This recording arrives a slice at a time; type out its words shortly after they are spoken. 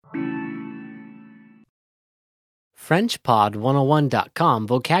FrenchPod101.com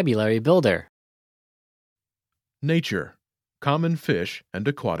Vocabulary Builder. Nature, common fish and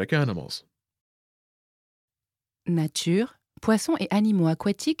aquatic animals. Nature, poissons et animaux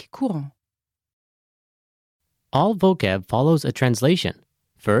aquatiques courants. All vocab follows a translation.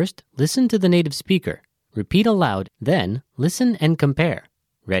 First, listen to the native speaker. Repeat aloud, then listen and compare.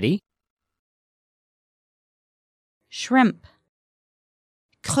 Ready? Shrimp.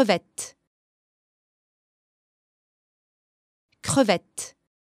 Crevette. Crevette.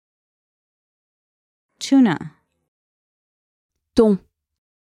 Tuna. Thon.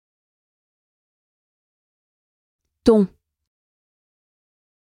 Thon.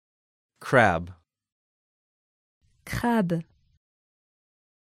 Crab. Crabe.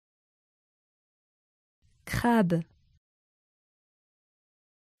 Crabe.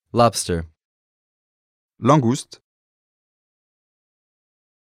 Lobster. Langouste.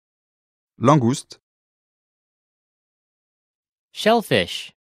 Langouste.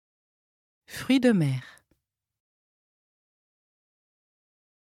 Shellfish. Fruits de mer.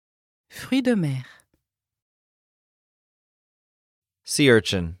 Fruits de mer. Sea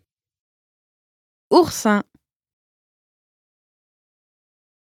urchin. Oursin.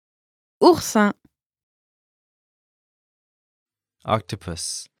 Oursin.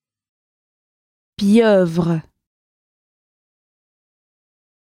 Octopus. Pieuvre.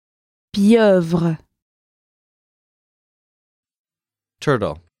 Pieuvre.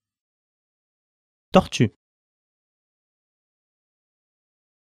 Turtle. Tortue.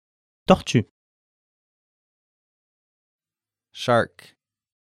 Tortue. Shark.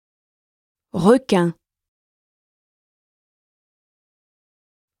 Requin.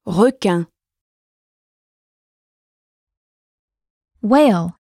 Requin.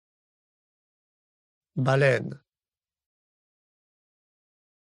 Whale. Baleine.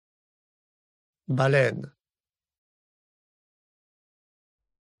 Baleine.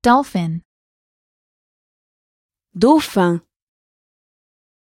 Dolphin. Dauphin.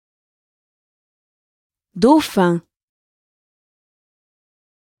 Dauphin.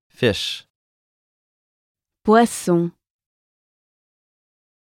 Fish. Poisson.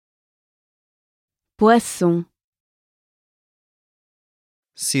 Poisson.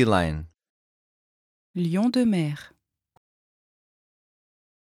 Sea lion. Lion de mer.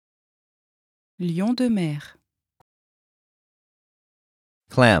 Lion de mer.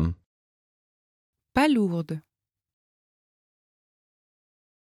 Clam. Palourde.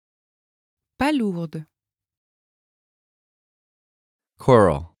 Palourde.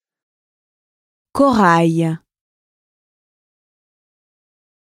 Coral. Corail.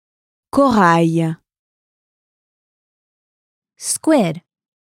 Corail. Squid.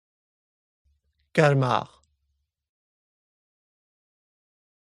 Calmar.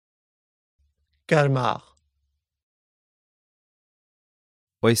 Calmar.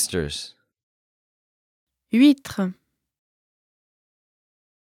 Oysters. Huître.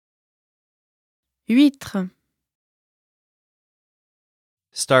 Huître.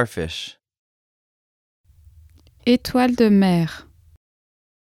 Starfish. Étoile de mer.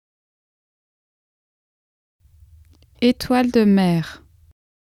 Étoile de mer.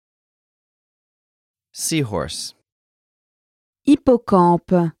 Seahorse.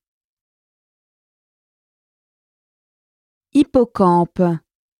 Hippocampe. Hippocampe.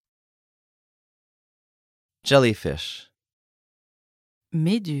 Jellyfish.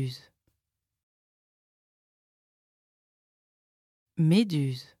 Méduse.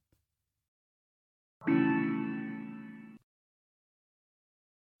 Méduse.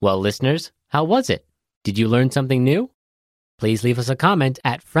 Well, listeners, how was it? Did you learn something new? Please leave us a comment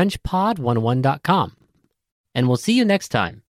at FrenchPod101.com. And we'll see you next time.